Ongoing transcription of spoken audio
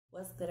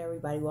What's good,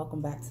 everybody?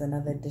 Welcome back to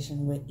another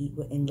edition with Eat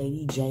with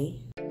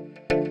NLadyJ.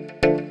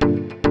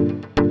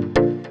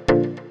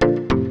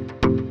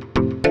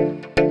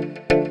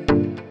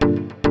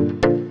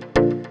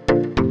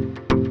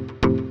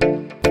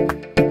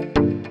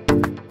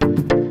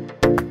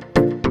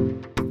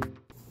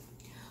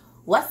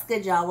 What's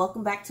good, y'all?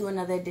 Welcome back to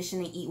another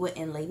edition of Eat with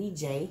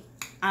NLadyJ.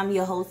 I'm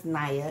your host,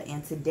 Naya,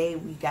 and today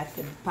we got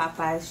the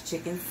Popeyes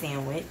chicken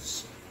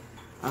sandwich.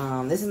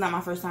 This is not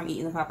my first time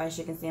eating the Popeyes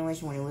chicken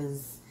sandwich.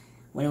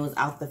 When it was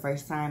out the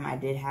first time, I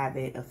did have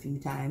it a few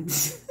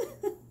times.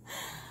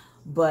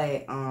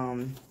 But,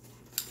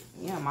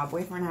 yeah, my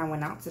boyfriend and I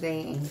went out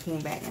today, and he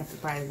came back and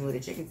surprised me with a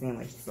chicken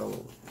sandwich.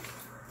 So,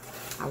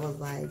 I was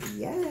like,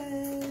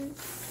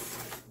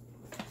 yes.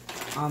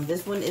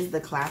 This one is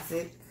the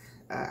classic.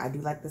 I do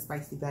like the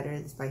spicy better.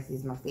 The spicy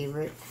is my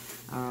favorite.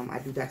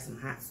 I do got some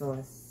hot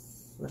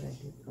sauce. What did I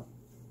do? Oh,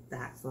 the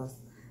hot sauce.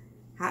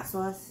 Hot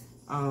sauce.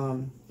 That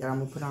I'm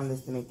going to put on this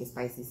to make it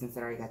spicy since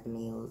I already got the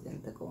mayos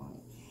and pickle on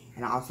it.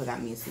 And I also got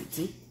me a sweet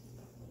tea.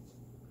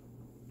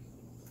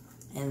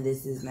 And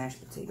this is mashed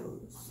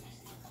potatoes.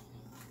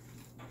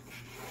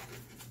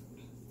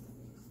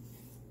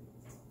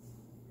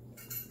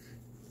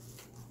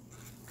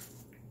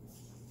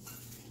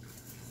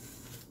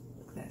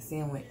 Look at that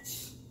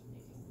sandwich.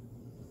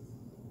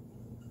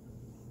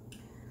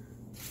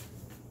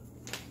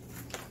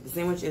 The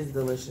sandwich is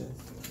delicious.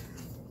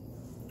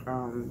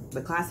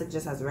 The classic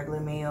just has regular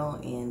mayo,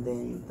 and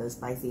then the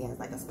spicy has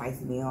like a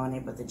spicy mayo on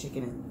it, but the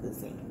chicken is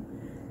the same.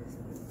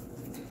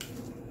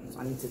 So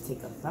I need to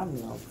take a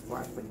thumbnail before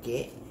I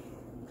forget,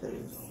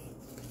 because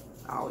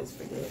I always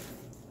forget.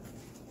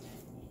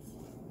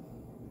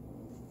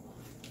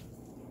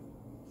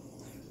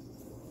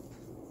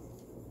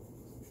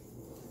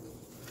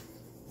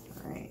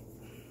 Alright.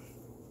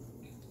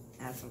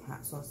 Add some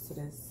hot sauce to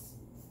this.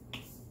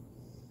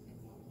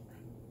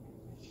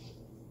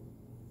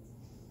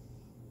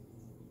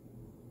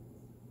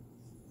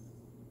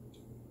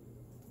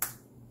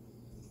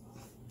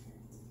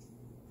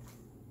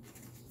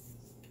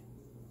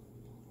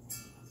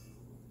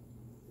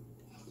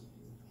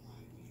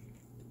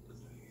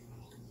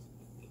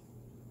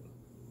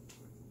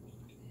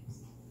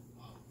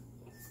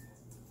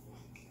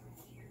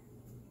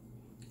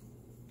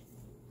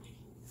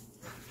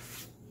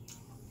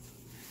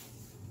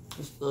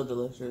 It's still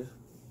delicious.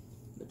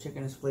 The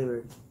chicken is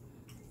flavored.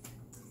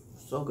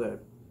 So good.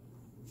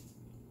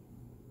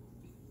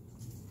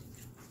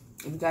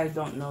 If you guys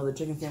don't know, the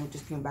chicken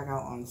sandwiches came back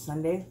out on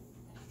Sunday.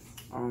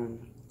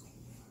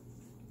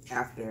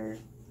 After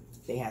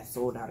they had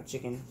sold out of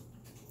chicken,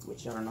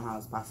 which I don't know how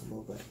it's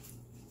possible, but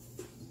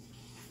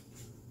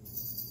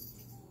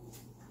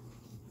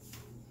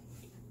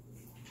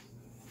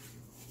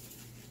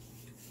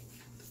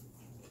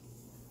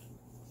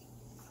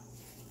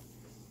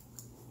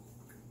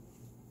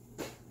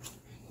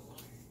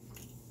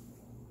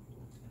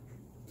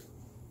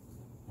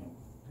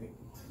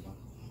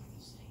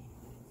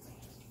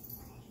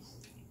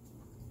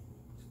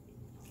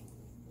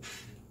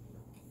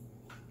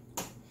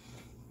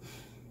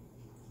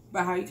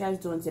how you guys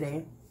doing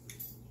today?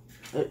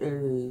 It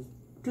is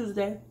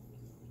Tuesday.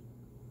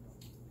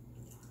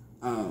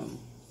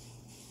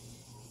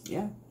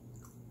 Yeah,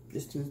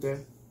 it's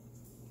Tuesday.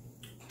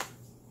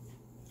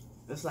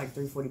 It's like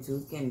 3:42.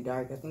 It's getting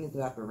dark. I think it's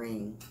about to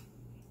rain.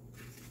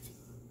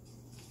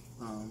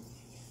 I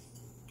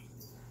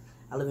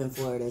live in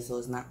Florida, so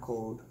it's not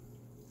cold.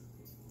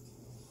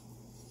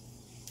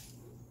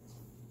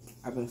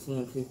 I've been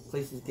seeing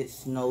places get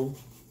snow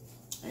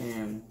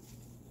and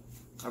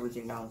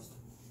everything else.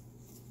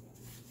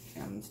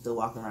 I'm still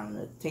walking around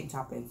in a tank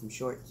top and some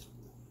shorts.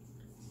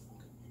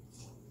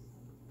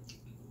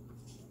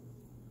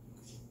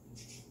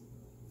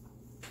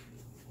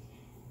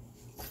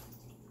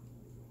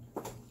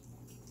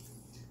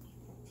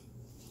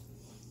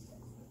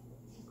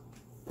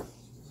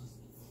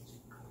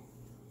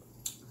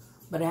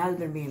 But it has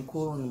been being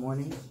cool in the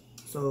morning.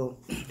 So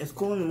it's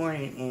cool in the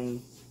morning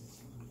and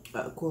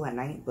cool at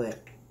night, but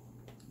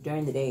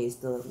during the day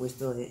we're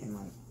still hitting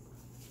like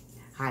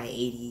high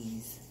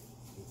 80s.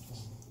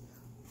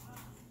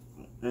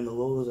 And the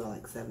lows are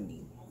like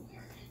 70.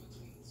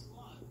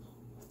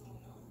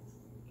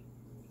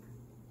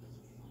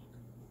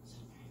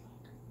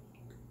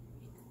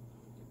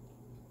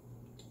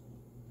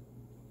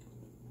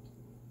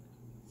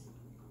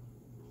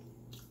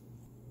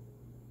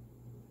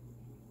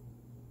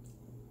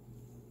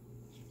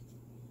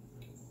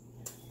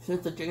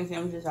 Since the chicken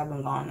sandwiches have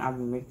been gone, I've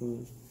been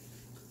making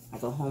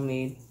like a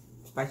homemade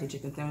spicy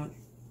chicken sandwich.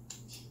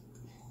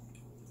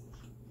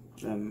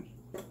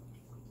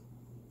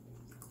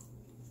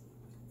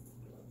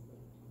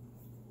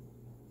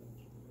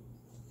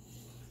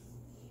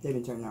 They've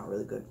been turning out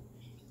really good.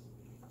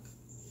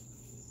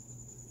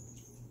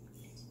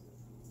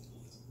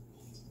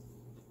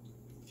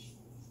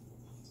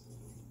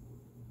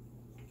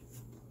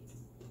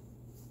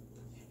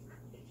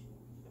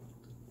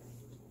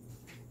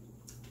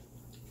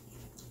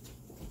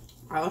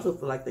 I also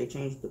feel like they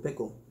changed the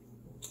pickle.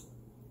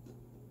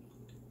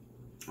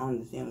 on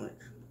the sandwich.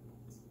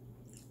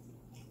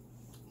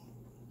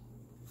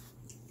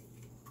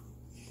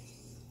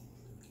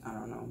 I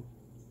don't know.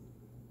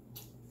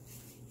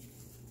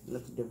 It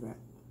looks different.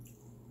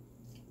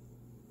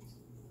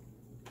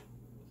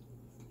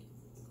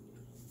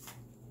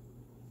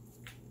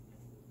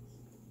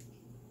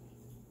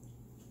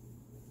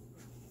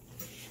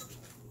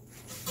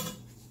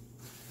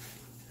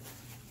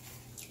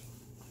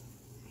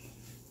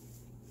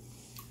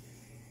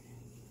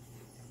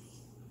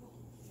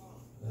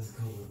 Let's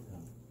go with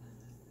them.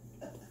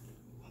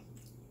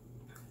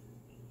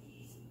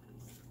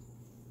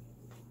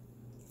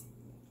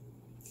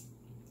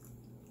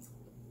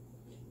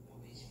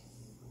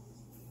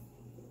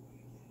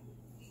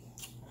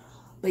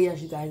 But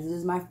yes, you guys, this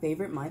is my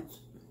favorite month.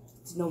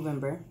 It's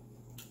November.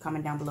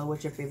 Comment down below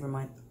what's your favorite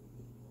month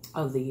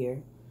of the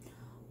year.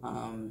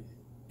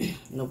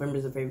 November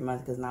is a favorite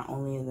month because not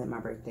only is it my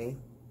birthday,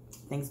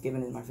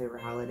 Thanksgiving is my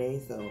favorite holiday,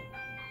 so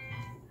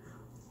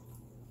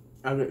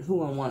I get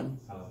 2 in 1.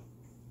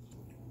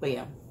 But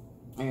yeah,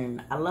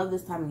 and I love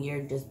this time of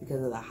year just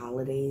because of the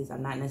holidays.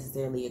 I'm not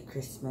necessarily a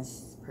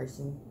Christmas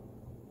person.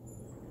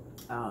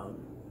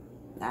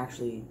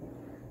 Actually,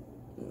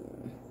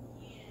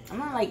 I'm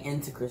not like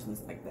into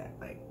Christmas like that.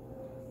 Like,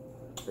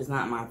 it's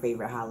not my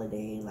favorite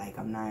holiday. Like,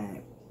 I don't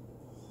know,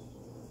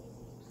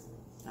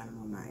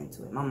 I'm not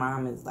into it. My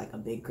mom is like a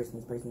big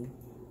Christmas person.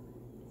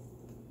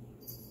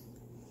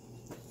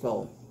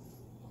 So,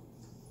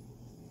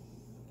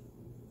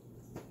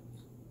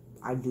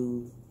 I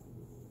do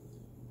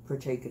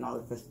partake in all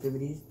the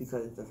festivities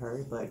because of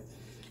her. But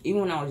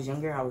even when I was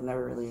younger, I was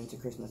never really into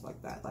Christmas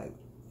like that. Like,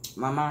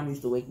 my mom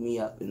used to wake me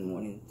up in the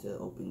morning to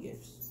open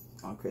gifts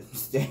on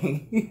Christmas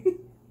Day.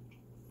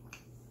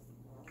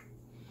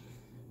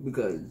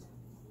 Because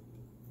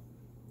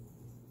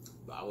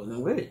I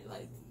wasn't with it.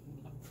 Like,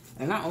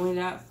 and not only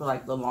that, for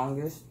like the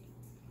longest,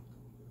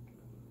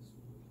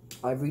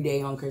 every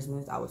day on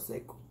Christmas, I was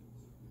sick.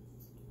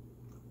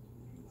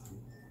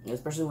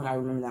 Especially when I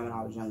remember that when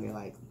I was younger.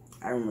 Like,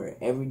 I remember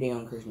every day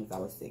on Christmas I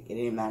was sick. It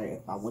didn't matter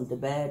if I went to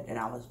bed and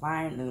I was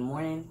fine in the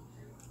morning.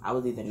 I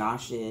was either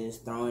nauseous,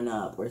 throwing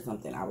up, or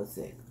something. I was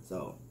sick.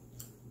 So,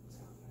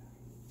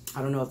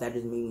 I don't know if that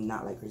just made me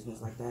not like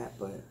Christmas like that.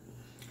 But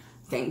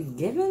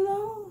Thanksgiving,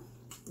 though,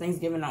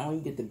 Thanksgiving, not only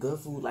you get the good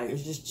food, like,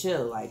 it's just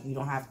chill. Like, you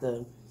don't have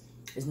to,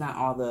 it's not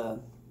all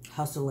the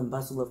hustle and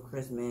bustle of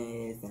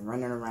Christmas and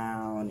running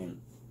around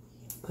and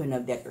putting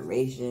up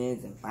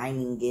decorations and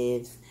finding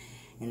gifts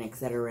and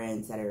etc.,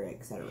 etc.,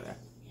 etc.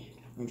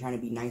 And trying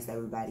to be nice to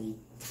everybody.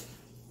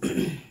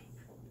 You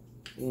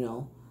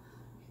know,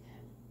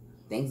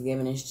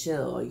 Thanksgiving is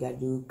chill. All you gotta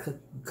do is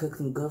cook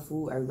some good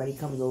food. Everybody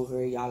comes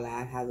over, y'all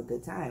laugh, have a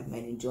good time,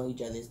 and enjoy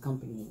each other's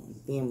company and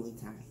family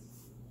time.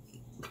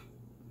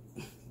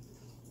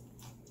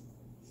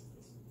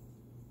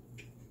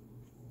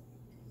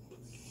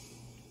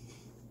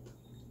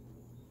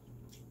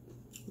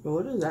 But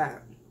what is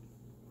that?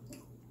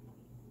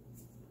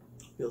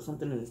 Feel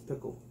something in this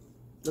pickle.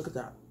 Look at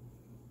that.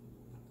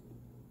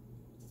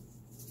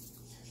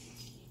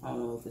 I don't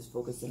know if it's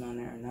focusing on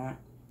there or not.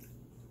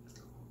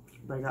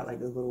 But I got like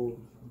this little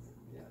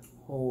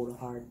whole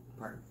hard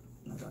part.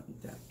 I don't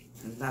eat that.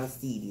 And it's not a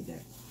seed either.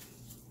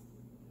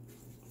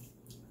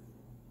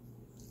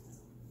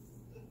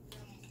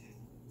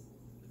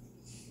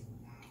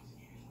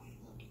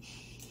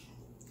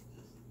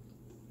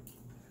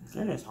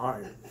 And it's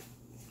hard.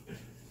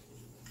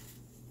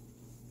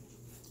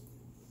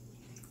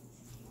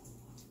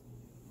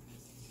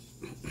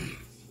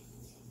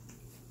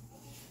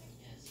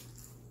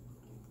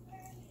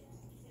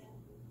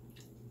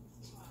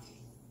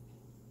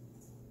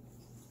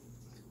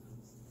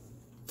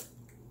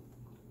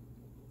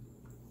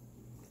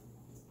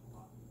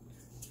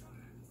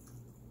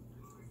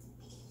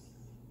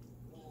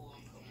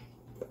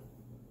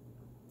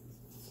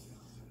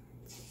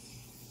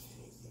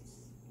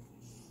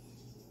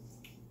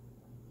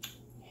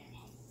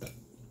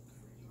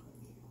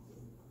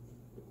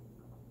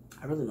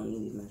 I really don't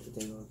need these mashed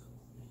potatoes.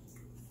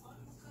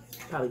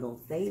 Probably gonna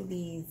save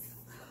these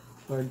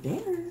for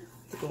dinner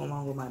to go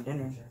along with my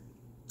dinner.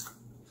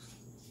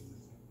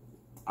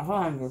 I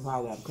probably haven't been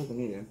proud of cooking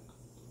either.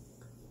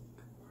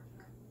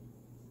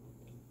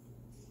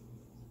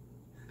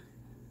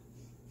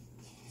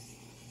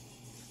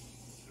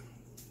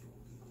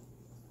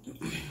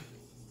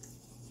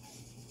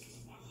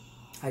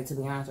 Like, to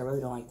be honest, I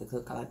really don't like to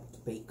cook. I like to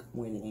bake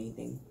more than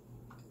anything.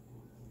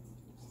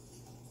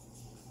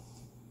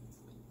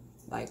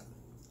 Like,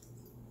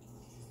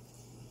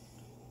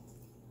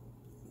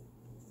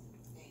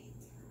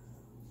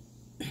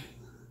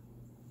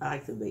 I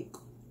like to bake.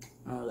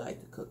 I don't really like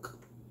to cook.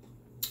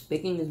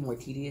 Baking is more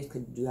tedious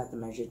because you do have to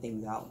measure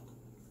things out.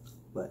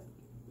 But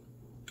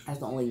that's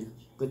the only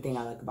good thing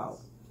I like about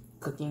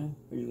cooking.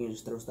 You can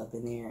just throw stuff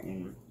in there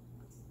and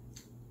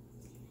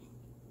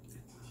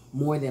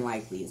more than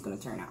likely it's going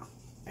to turn out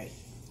right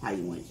how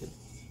you want it to.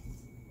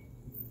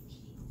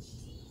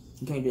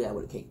 You can't do that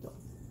with a cake though.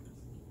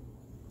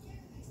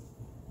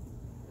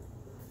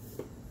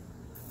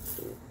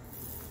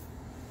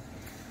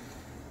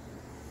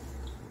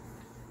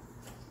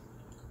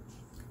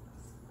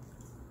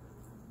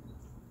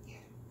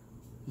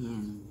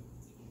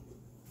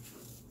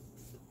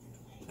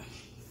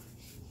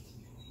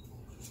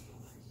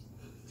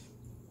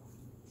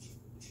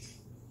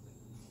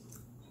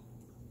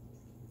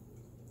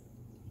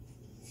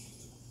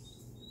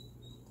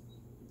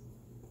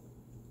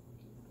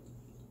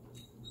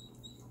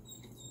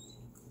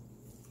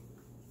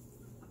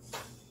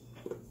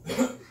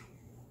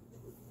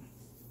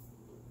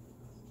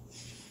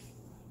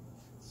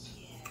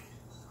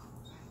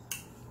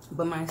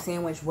 But my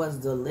sandwich was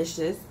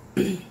delicious.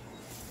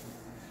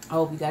 I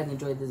hope you guys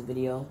enjoyed this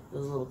video. It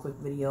was a little quick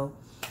video,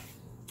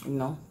 you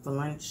know, for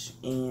lunch.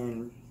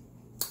 And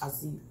I'll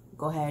see.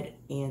 Go ahead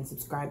and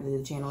subscribe to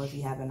the channel if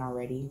you haven't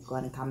already. Go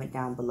ahead and comment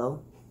down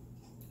below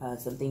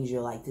some things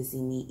you'd like to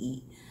see me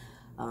eat.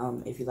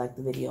 If you like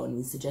the video,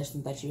 any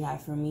suggestions that you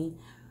have for me.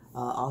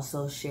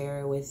 Also share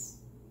it with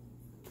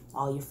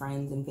all your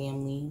friends and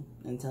family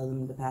and tell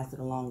them to pass it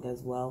along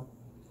as well.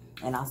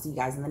 And I'll see you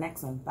guys in the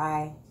next one.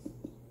 Bye.